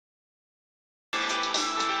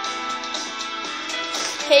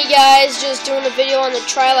Hey guys, just doing a video on the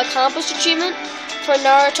trial accomplished achievement for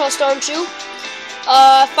Naruto Storm 2.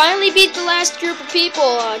 Finally beat the last group of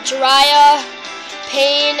people, Jiraiya,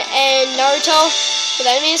 Pain, and Naruto, for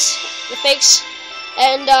the enemies, the fakes.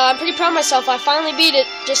 And I'm pretty proud of myself. I finally beat it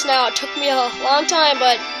just now. It took me a long time,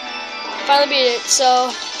 but I finally beat it.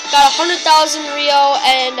 So, got 100,000 Rio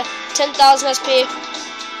and 10,000 SP.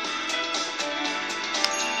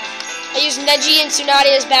 I used Neji and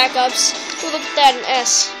Tsunade as backups. Ooh, look at that, an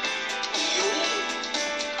S.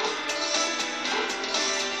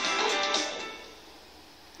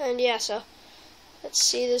 And yeah, so let's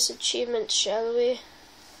see this achievement, shall we?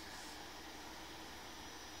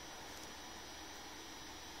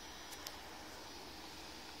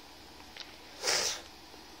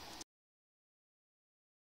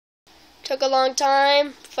 Took a long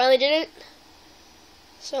time, finally did it.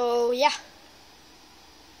 So yeah.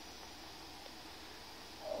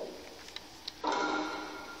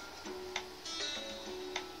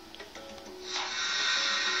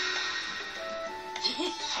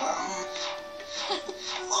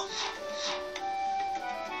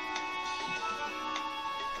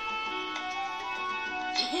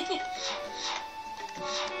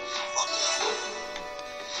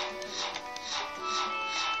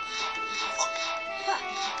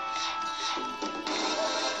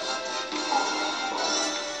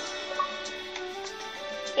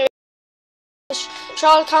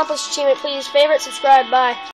 Trial accomplished achievement. Please favorite, subscribe, bye.